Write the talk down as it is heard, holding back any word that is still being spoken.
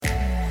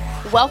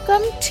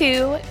Welcome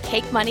to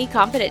Cake Money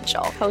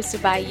Confidential,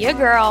 hosted by your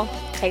girl,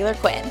 Taylor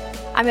Quinn.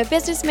 I'm a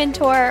business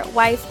mentor,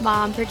 wife,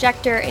 mom,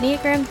 projector,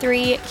 Enneagram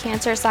 3,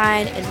 Cancer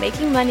sign, and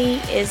making money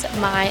is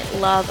my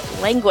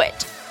love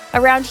language.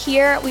 Around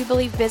here, we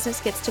believe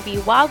business gets to be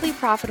wildly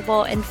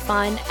profitable and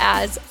fun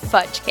as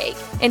fudge cake.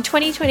 In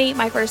 2020,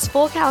 my first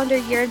full calendar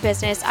year in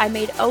business, I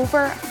made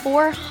over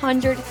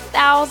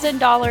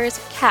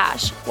 $400,000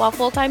 cash while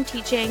full-time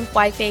teaching,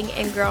 wifing,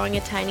 and growing a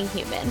tiny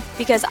human.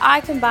 Because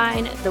I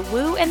combine the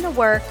woo and the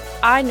work,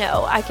 I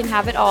know I can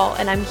have it all,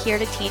 and I'm here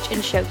to teach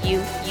and show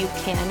you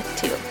can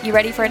too. You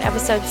ready for an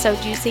episode so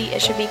juicy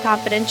it should be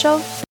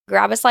confidential?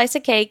 Grab a slice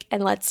of cake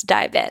and let's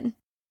dive in.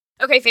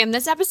 Okay, fam,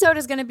 this episode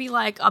is going to be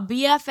like a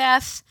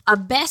BFF, a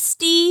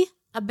bestie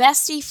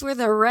for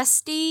the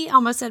rusty.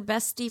 Almost said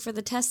bestie for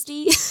the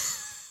testy.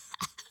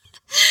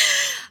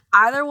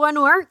 Either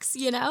one works,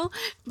 you know?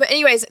 But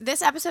anyways,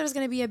 this episode is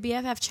going to be a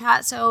BFF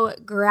chat, so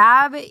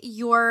grab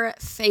your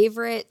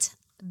favorite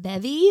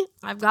bevy.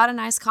 I've got a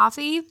nice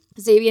coffee.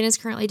 Xavier is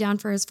currently down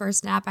for his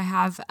first nap. I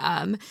have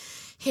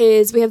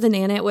we have the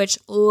Nanit, which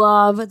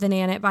love the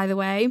Nanit, by the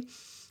way.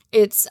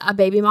 It's a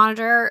baby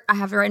monitor. I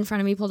have it right in front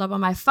of me pulled up on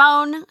my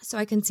phone so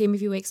I can see him if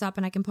he wakes up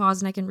and I can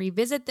pause and I can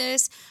revisit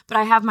this. But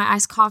I have my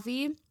iced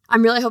coffee.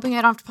 I'm really hoping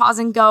I don't have to pause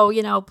and go,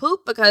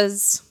 poop,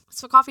 because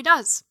that's what coffee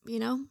does,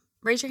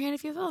 Raise your hand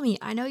if you feel me.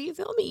 I know you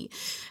feel me.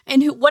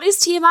 And what is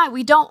TMI?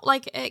 We don't,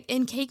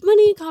 in Cake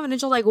Money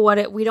Confidential,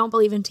 we don't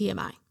believe in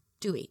TMI.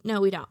 Do we?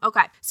 No, we don't.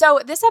 Okay. So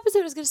this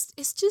episode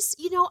it's just,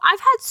 I've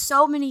had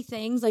so many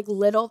things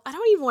little, I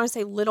don't even want to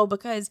say little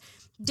because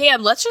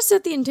damn, let's just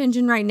set the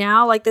intention right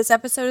now. This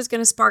episode is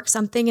going to spark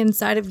something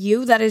inside of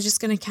you that is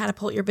just going to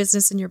catapult your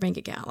business and your bank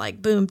account.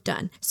 Boom,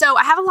 done. So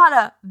I have a lot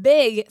of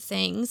big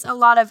things, a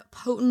lot of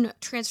potent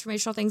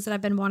transformational things that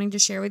I've been wanting to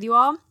share with you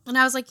all. And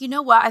I was like, you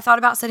know what? I thought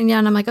about sitting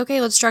down. I'm like, okay,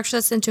 let's structure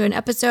this into an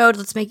episode.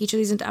 Let's make each of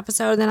these into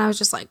episode. And then I was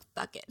just like,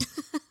 fuck it.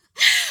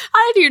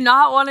 I do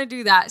not want to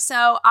do that.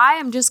 So I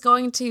am just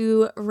going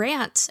to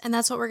rant, and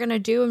that's what we're going to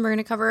do. And we're going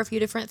to cover a few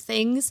different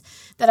things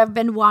that I've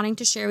been wanting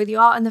to share with you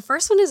all. And the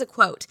first one is a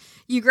quote.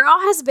 Your girl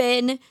has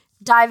been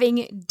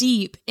diving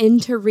deep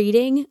into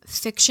reading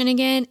fiction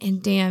again,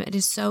 and damn, it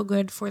is so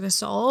good for the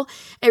soul.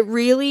 It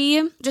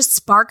really just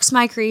sparks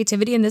my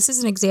creativity, and this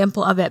is an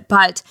example of it.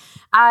 But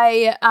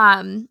I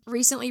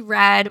recently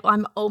read,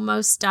 I'm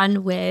almost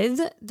done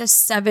with The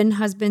 7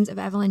 Husbands of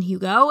Evelyn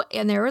Hugo,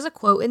 and there was a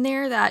quote in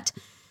there that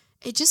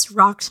it just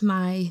rocked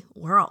my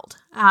world.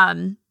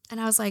 And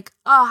I was like,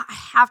 I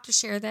have to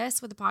share this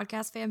with the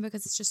podcast fam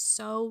because it's just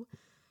so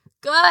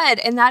good.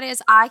 And that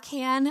is, I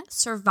can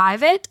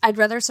survive it. I'd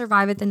rather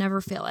survive it than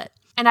never feel it.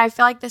 And I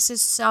feel like this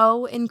is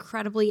so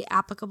incredibly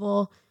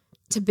applicable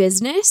to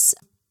business.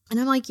 And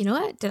I'm like, you know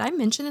what? Did I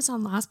mention this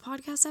on last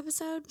podcast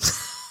episode?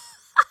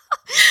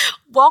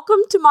 Welcome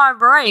to my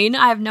brain.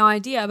 I have no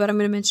idea, but I'm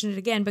going to mention it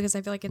again because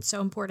I feel like it's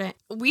so important.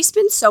 We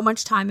spend so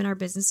much time in our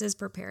businesses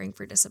preparing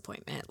for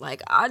disappointment.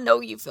 I know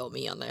you feel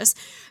me on this.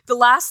 The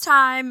last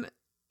time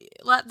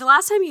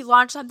you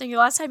launched something, the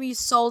last time you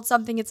sold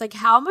something, it's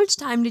how much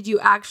time did you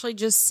actually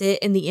just sit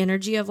in the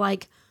energy of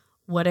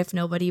what if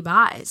nobody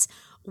buys?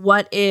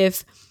 What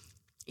if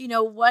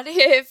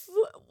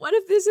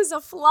this is a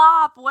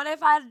flop? What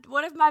if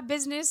my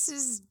business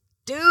is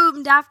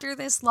doomed after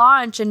this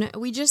launch? And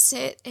we just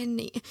sit in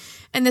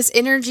this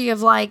energy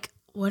of what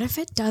if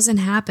it doesn't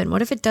happen?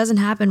 What if it doesn't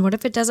happen? What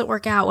if it doesn't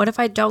work out? What if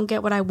I don't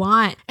get what I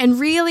want? And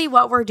really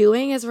what we're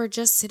doing is we're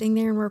just sitting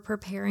there and we're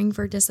preparing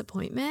for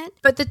disappointment.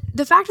 But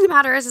the fact of the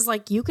matter is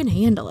you can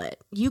handle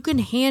it. You can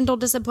handle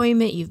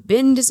disappointment. You've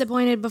been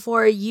disappointed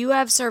before. You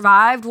have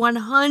survived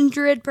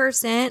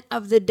 100%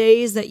 of the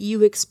days that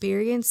you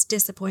experience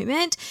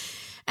disappointment.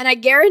 And I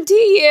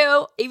guarantee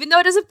you, even though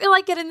it doesn't feel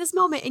like it in this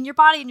moment in your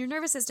body and your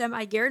nervous system,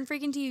 I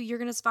guarantee you, you're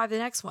going to survive the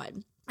next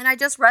one. And I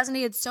just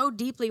resonated so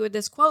deeply with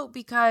this quote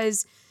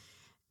because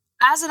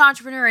as an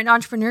entrepreneur in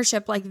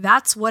entrepreneurship,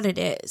 that's what it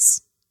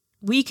is.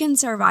 We can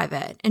survive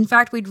it. In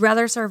fact, we'd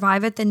rather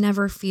survive it than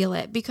never feel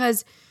it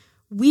because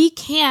we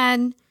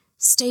can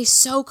stay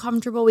so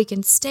comfortable. We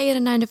can stay at a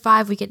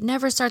 9-to-5. We could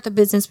never start the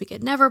business. We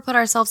could never put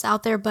ourselves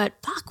out there, but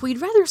fuck, we'd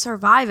rather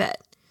survive it.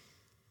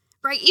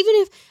 Right? Even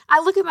if I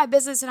look at my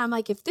business and I'm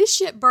like, if this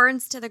shit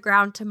burns to the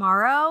ground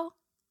tomorrow,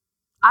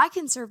 I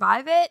can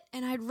survive it,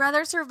 and I'd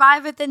rather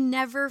survive it than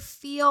never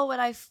feel what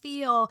I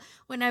feel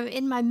when I'm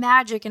in my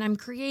magic and I'm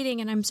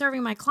creating and I'm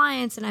serving my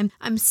clients and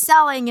I'm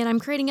selling and I'm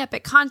creating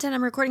epic content,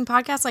 I'm recording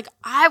podcasts.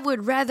 I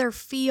would rather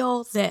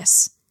feel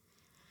this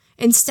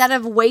instead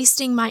of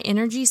wasting my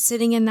energy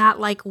sitting in that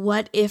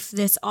what if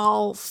this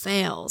all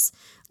fails?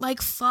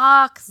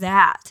 Fuck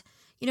that.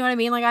 You know what I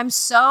mean? I'm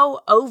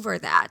so over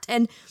that.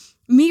 And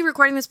me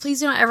recording this, please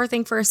don't ever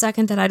think for a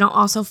second that I don't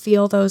also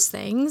feel those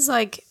things.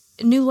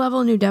 New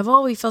level, new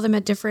devil. We feel them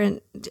in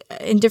different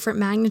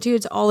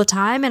magnitudes all the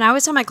time. And I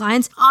always tell my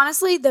clients,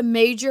 honestly, the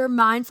major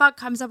mindfuck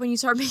comes up when you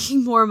start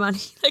making more money.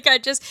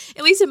 At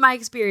least in my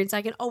experience,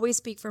 I can always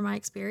speak for my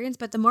experience,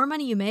 but the more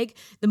money you make,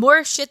 the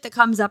more shit that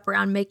comes up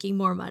around making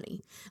more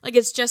money.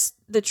 It's just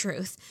the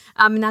truth.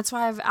 And that's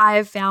why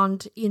I've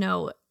found,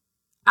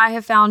 I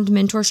have found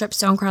mentorship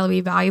so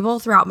incredibly valuable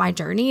throughout my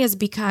journey is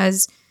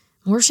because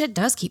more shit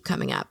does keep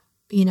coming up,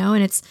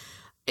 and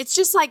it's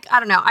just like, I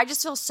don't know. I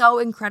just feel so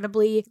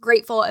incredibly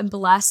grateful and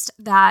blessed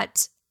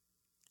that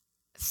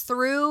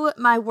through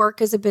my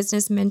work as a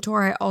business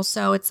mentor,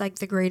 it's like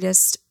the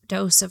greatest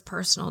dose of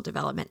personal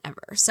development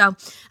ever. So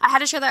I had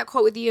to share that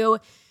quote with you.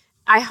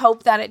 I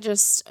hope that it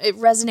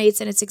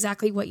resonates and it's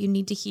exactly what you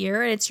need to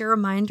hear. And it's your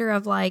reminder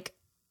of like,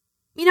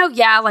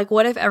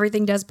 what if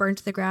everything does burn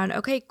to the ground?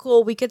 Okay,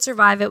 cool. We could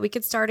survive it. We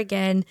could start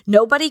again.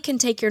 Nobody can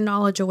take your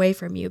knowledge away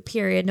from you,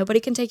 period. Nobody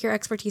can take your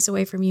expertise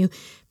away from you,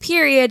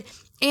 period.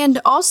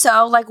 And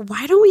also, like,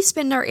 why don't we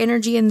spend our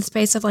energy in the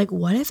space of like,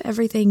 what if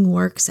everything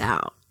works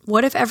out?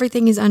 What if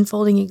everything is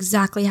unfolding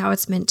exactly how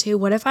it's meant to?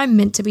 What if I'm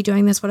meant to be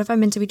doing this? What if I'm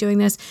meant to be doing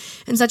this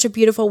in such a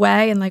beautiful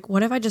way? And like,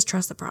 what if I just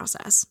trust the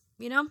process,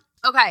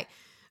 Okay,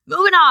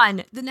 moving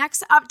on. The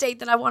next update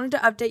that I wanted to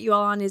update you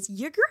all on is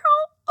your girl.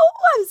 Oh,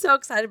 I'm so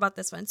excited about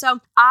this one. So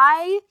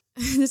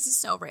this is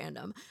so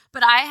random,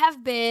 but I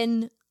have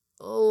been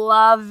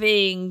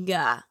loving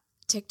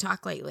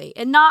TikTok lately,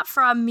 and not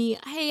from me.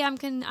 Hey,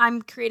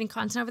 I'm creating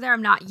content over there.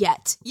 I'm not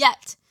yet,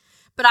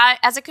 but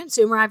as a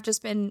consumer, I've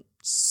just been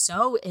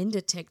so into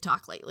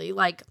TikTok lately.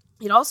 Like,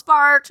 it all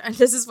sparked, and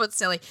this is what's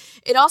silly.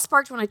 It all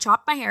sparked when I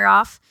chopped my hair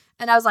off,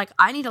 and I was like,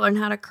 I need to learn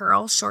how to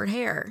curl short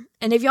hair.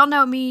 And if y'all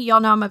know me,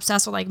 y'all know I'm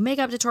obsessed with like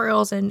makeup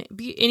tutorials and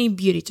any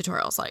beauty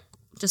tutorials. Like,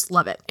 just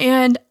love it.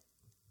 And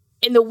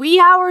in the wee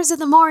hours of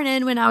the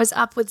morning when I was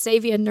up with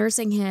Xavier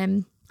nursing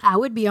him, I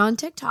would be on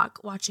TikTok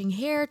watching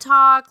hair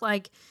talk,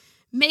 like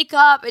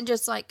makeup, and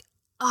just like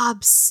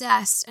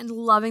obsessed and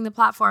loving the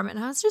platform. And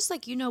I was just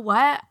like, you know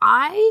what?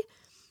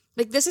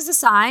 This is a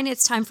sign.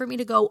 It's time for me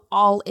to go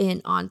all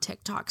in on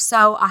TikTok.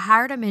 So I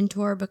hired a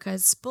mentor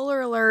because,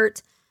 spoiler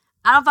alert,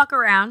 I don't fuck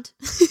around.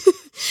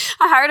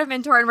 I hired a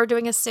mentor and we're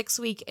doing a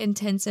 6-week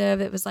intensive.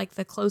 It was like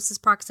the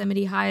closest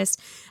proximity,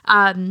 highest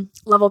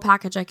level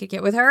package I could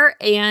get with her.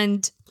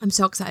 And I'm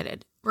so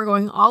excited. We're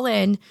going all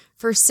in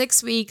for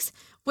 6 weeks,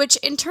 which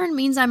in turn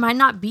means I might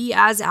not be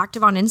as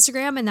active on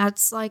Instagram. And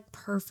that's like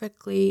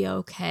perfectly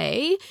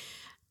okay.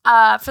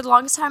 For the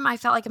longest time, I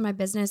felt like in my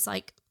business,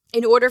 like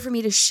in order for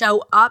me to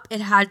show up,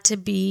 it had to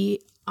be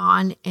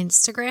on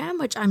Instagram,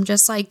 which I'm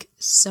just like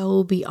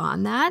so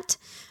beyond that.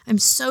 I'm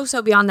so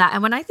beyond that.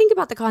 And when I think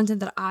about the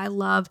content that I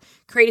love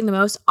creating the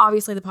most,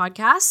 obviously the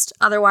podcast,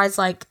 otherwise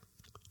like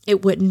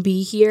it wouldn't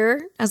be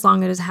here as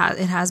long as it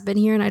has been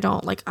here. And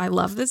I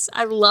love this.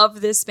 I love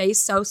this space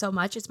so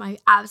much. It's my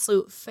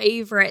absolute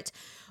favorite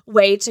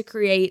way to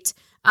create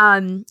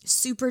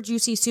super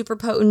juicy, super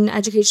potent,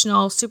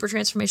 educational, super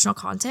transformational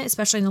content,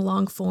 especially in the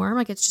long form.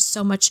 Like, it's just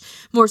so much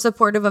more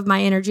supportive of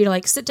my energy to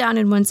like sit down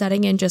in one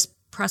setting and just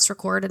press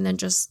record and then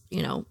just,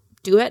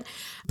 do it.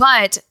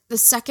 But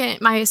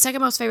my second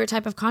most favorite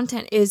type of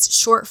content is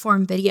short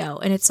form video.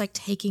 And it's like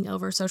taking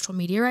over social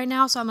media right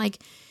now. So I'm like,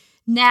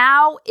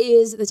 now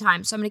is the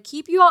time. So I'm going to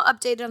keep you all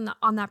updated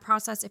on that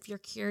process if you're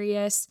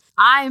curious.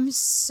 I'm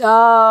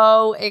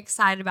so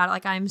excited about it.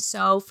 Like, I'm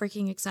so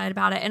freaking excited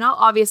about it. And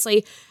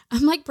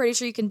I'm like pretty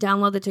sure you can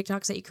download the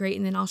TikToks that you create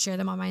and then I'll share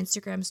them on my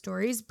Instagram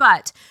stories.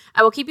 But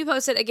I will keep you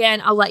posted.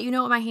 Again, I'll let you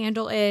know what my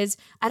handle is.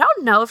 I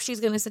don't know if she's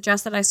going to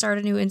suggest that I start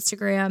a new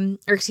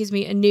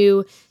a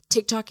new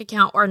TikTok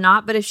account or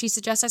not. But if she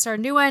suggests I start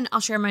a new one, I'll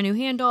share my new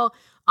handle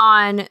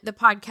on the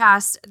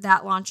podcast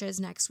that launches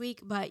next week.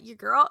 But your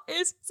girl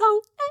is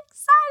so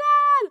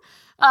excited.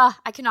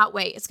 I cannot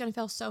wait. It's going to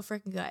feel so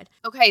freaking good.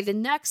 Okay, the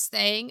next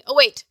thing. Oh,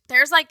 wait.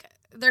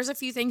 There's a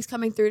few things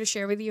coming through to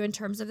share with you in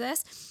terms of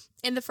this.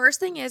 And the first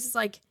thing is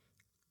like,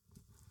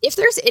 if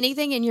there's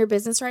anything in your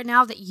business right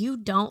now that you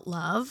don't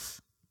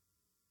love,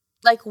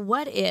 like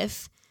what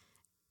if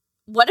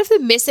the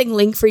missing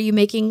link for you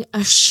making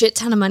a shit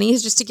ton of money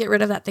is just to get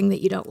rid of that thing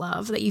that you don't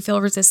love, that you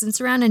feel resistance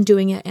around, and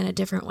doing it in a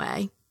different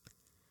way?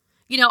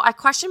 I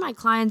question my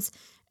clients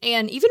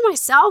and even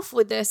myself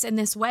with this in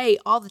this way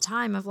all the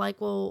time of like,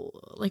 well,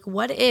 like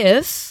what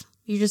if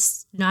you're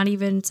just not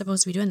even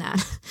supposed to be doing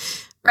that?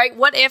 Right?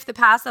 What if the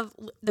path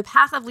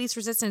of least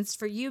resistance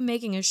for you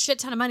making a shit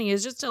ton of money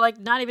is just to like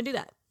not even do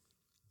that?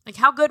 Like,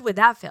 how good would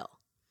that feel?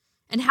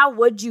 And how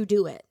would you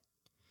do it?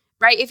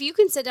 Right? If you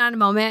can sit down a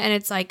moment and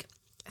it's like,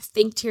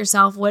 think to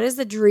yourself, what is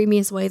the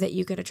dreamiest way that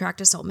you could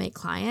attract a soulmate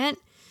client?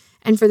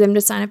 And for them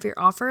to sign up for your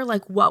offer,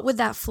 like what would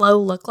that flow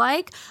look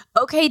like?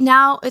 Okay,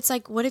 now it's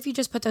like, what if you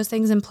just put those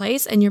things in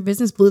place and your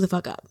business blew the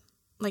fuck up?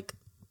 Like,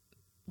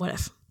 what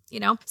if,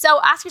 So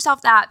ask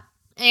yourself that.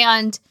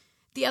 And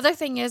the other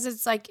thing is,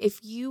 it's like,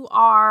 if you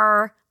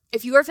are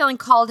feeling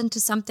called into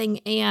something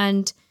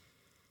and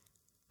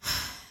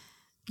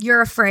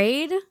you're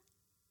afraid,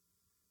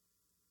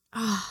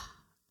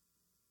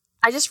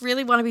 I just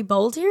really want to be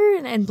bold here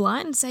and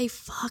blunt and say,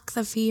 fuck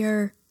the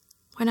fear.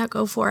 Why not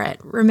go for it?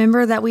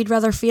 Remember that we'd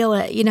rather feel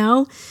it,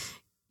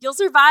 You'll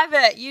survive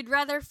it. You'd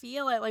rather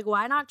feel it. Like,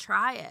 why not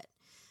try it?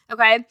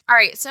 Okay. All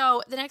right.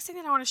 So the next thing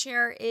that I want to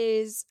share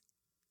is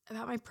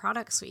about my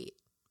product suite,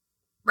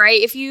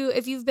 right? If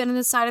you've been in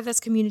the side of this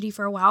community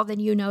for a while, then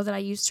you know that I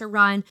used to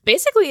run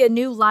basically a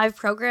new live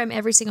program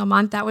every single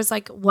month. That was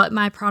like what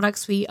my product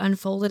suite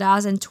unfolded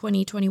as in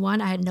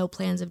 2021. I had no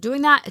plans of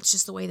doing that. It's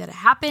just the way that it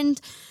happened.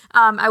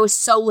 I was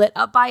so lit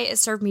up by it. It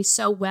served me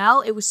so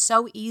well. It was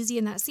so easy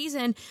in that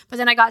season. But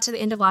then I got to the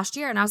end of last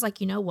year and I was like,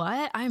 you know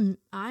what?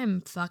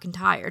 I'm fucking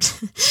tired.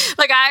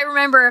 Like, I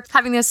remember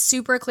having this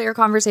super clear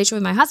conversation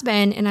with my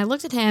husband, and I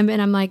looked at him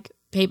and I'm like,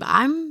 babe,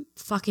 I'm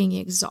fucking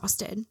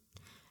exhausted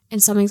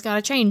and something's got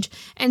to change.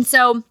 And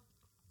so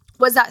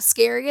was that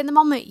scary in the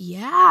moment?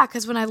 Yeah.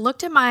 Because when I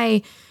looked at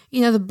my,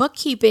 the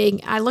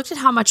bookkeeping, I looked at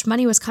how much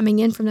money was coming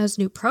in from those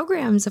new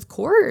programs. Of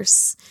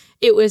course,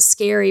 it was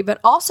scary, but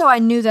also I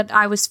knew that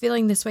I was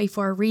feeling this way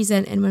for a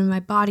reason. And when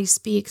my body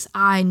speaks,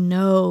 I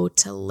know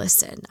to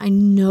listen.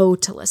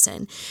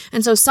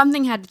 And so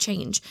something had to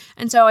change.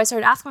 And so I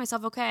started asking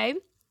myself, okay,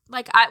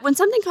 like when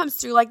something comes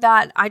through like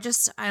that, I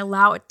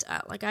allow it,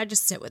 I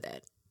just sit with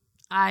it.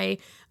 I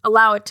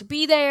allow it to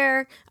be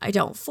there. I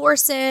don't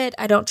force it.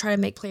 I don't try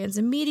to make plans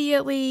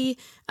immediately.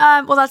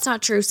 Well, that's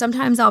not true.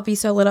 Sometimes I'll be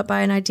so lit up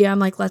by an idea. I'm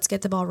like, let's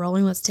get the ball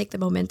rolling. Let's take the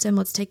momentum.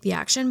 Let's take the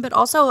action. But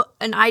also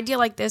an idea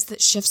like this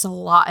that shifts a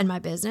lot in my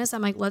business,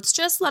 I'm like, let's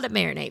just let it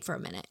marinate for a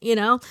minute.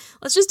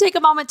 Let's just take a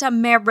moment to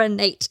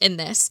marinate in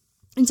this.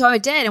 And so I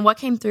did. And what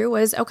came through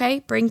was, okay,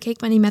 bring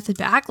Cake Money Method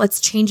back. Let's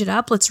change it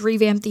up. Let's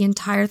revamp the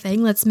entire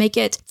thing. Let's make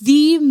it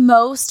the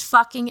most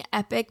fucking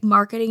epic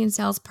marketing and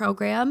sales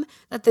program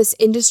that this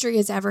industry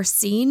has ever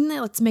seen.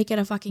 Let's make it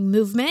a fucking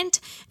movement.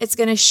 It's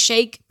going to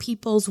shake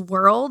people's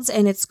worlds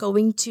and it's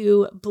going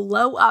to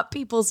blow up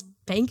people's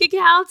bank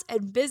accounts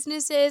and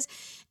businesses.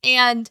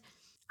 And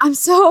I'm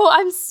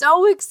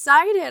so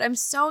excited. I'm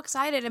so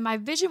excited. And my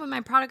vision with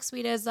my product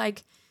suite is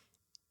like,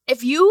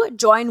 if you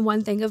join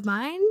one thing of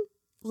mine,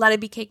 let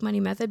it be Cake Money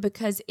Method,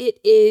 because it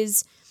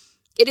is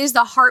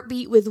the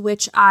heartbeat with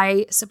which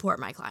I support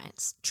my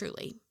clients,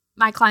 truly.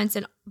 My clients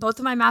in both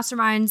of my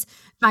masterminds,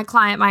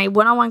 my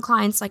one-on-one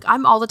clients, like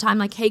I'm all the time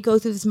like, hey, go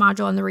through this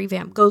module on the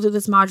revamp, go through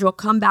this module,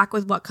 come back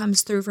with what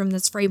comes through from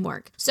this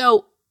framework.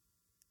 So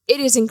it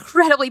is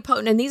incredibly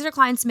potent. And these are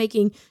clients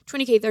making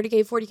 $20K,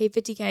 $30K, $40K,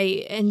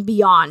 $50K and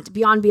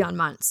beyond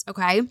months,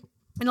 okay?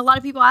 And a lot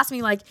of people ask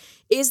me like,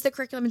 is the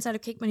curriculum inside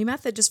of Cake Money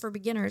Method just for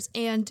beginners?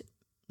 And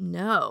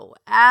no,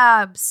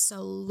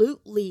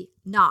 absolutely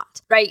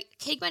not, right?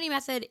 Cake Money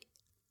Method,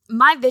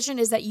 my vision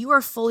is that you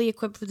are fully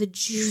equipped with the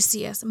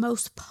juiciest,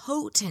 most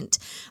potent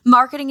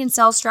marketing and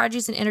sales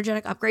strategies and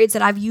energetic upgrades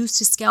that I've used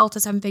to scale to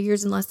 7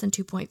 figures in less than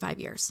 2.5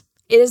 years.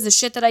 It is the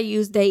shit that I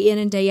use day in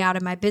and day out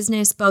in my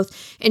business,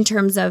 both in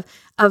terms of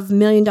 $1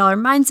 million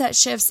mindset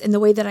shifts in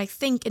the way that I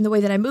think, in the way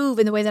that I move,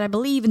 in the way that I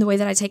believe, in the way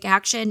that I take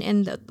action,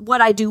 and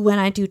what I do when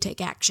I do take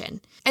action.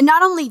 And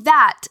not only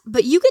that,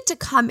 but you get to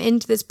come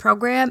into this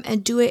program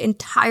and do it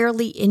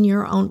entirely in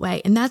your own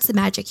way. And that's the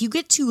magic. You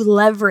get to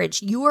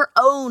leverage your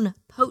own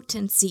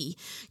potency.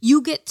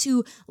 You get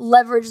to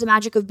leverage the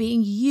magic of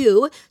being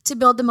you to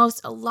build the most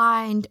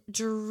aligned,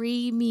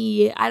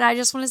 dreamy, and I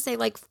just want to say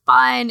like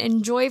fun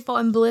and joyful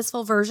and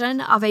blissful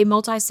version of a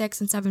multi-6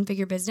 and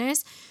 7-figure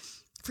business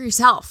for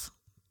yourself.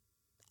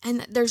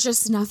 And there's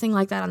just nothing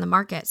like that on the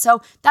market.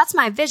 So that's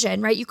my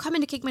vision, right? You come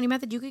into Cake Money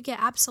Method, you could get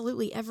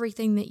absolutely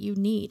everything that you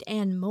need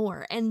and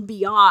more and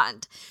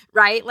beyond,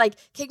 right? Like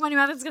Cake Money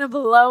Method is going to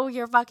blow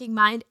your fucking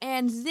mind.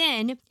 And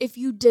then if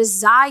you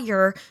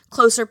desire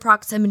closer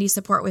proximity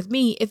support with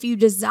me, if you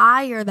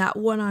desire that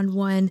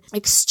one-on-one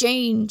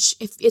exchange,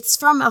 if it's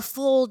from a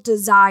full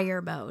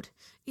desire mode,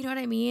 you know what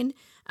I mean?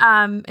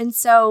 And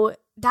so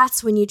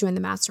that's when you join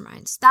the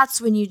masterminds.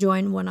 That's when you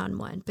join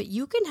one-on-one. But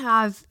you can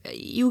have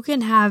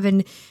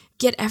and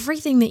get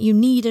everything that you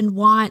need and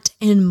want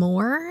and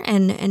more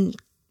and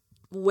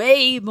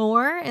way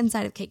more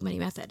inside of Cake Money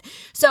Method.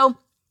 So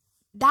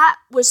that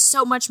was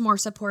so much more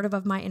supportive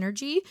of my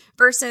energy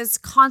versus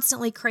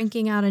constantly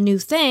cranking out a new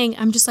thing.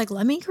 I'm just like,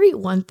 let me create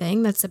one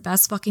thing that's the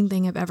best fucking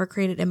thing I've ever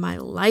created in my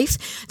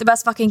life. The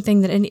best fucking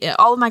thing that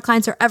all of my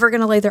clients are ever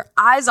going to lay their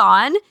eyes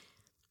on,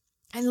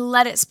 and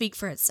let it speak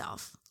for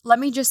itself. Let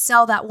me just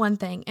sell that one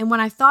thing. And when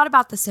I thought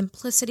about the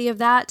simplicity of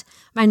that,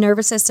 my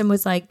nervous system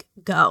was like,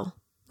 go.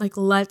 Like,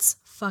 let's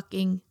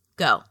fucking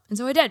go. And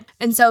so I did.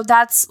 And so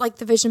that's like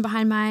the vision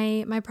behind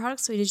my product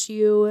suite is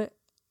you.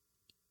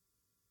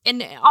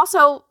 And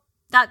also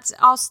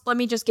let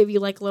me just give you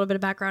like a little bit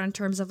of background in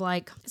terms of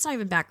like, it's not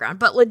even background,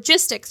 but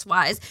logistics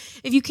wise,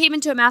 if you came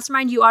into a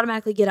mastermind, you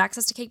automatically get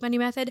access to Cake Money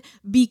Method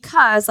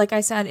because like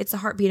I said, it's the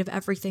heartbeat of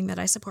everything that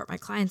I support my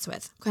clients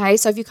with. Okay.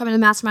 So if you come into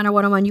mastermind or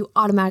one-on-one, you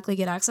automatically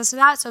get access to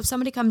that. So if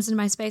somebody comes into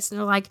my space and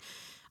they're like,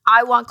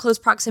 I want close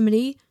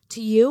proximity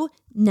to you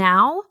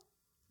now,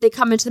 they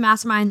come into the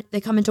mastermind,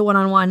 they come into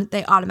one-on-one,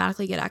 they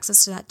automatically get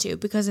access to that too,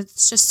 because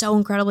it's just so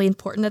incredibly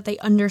important that they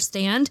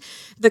understand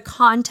the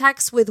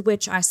context with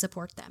which I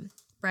support them,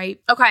 right?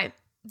 Okay,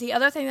 the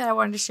other thing that I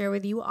wanted to share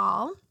with you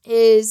all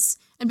is,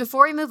 and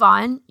before we move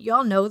on,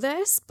 y'all know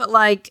this, but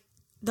like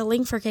the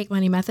link for Cake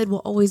Money Method will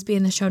always be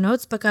in the show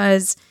notes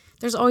because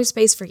there's always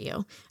space for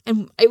you.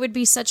 And it would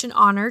be such an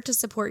honor to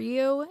support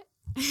you.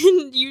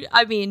 And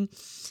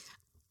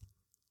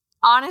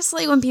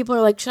honestly, when people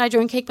are like, should I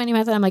join Cake Money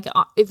Method? I'm like,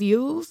 if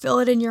you feel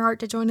it in your heart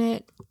to join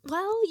it,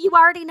 well, you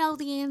already know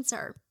the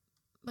answer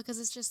because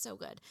it's just so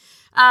good.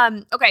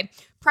 Okay.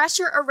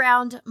 Pressure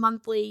around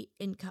monthly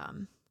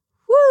income.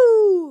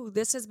 Woo!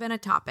 This has been a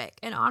topic.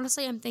 And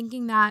honestly, I'm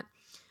thinking that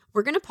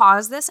we're going to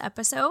pause this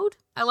episode.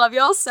 I love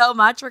y'all so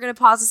much. We're going to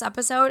pause this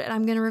episode and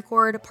I'm going to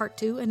record a part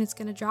 2 and it's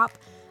going to drop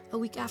a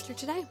week after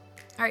today.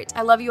 All right.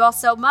 I love you all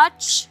so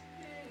much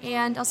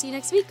and I'll see you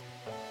next week.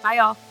 Bye,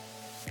 y'all.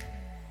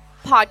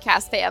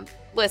 Podcast fam,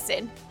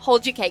 listen,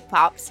 hold your cake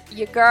pops.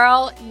 Your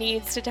girl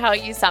needs to tell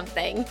you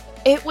something.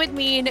 It would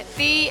mean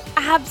the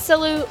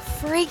absolute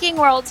freaking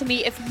world to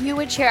me if you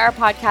would share our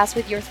podcast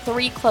with your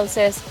 3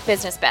 closest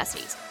business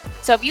besties.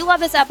 So if you love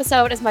this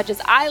episode as much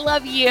as I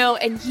love you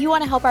and you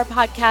want to help our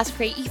podcast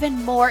create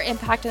even more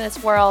impact in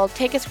this world,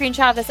 take a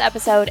screenshot of this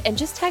episode and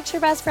just text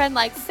your best friend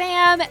like,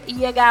 Sam,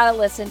 you gotta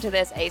listen to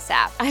this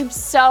ASAP. I'm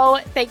so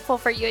thankful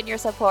for you and your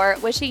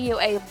support. Wishing you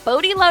a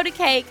boaty load of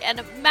cake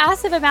and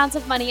massive amounts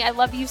of money. I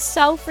love you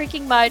so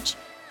freaking much.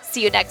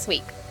 See you next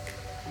week.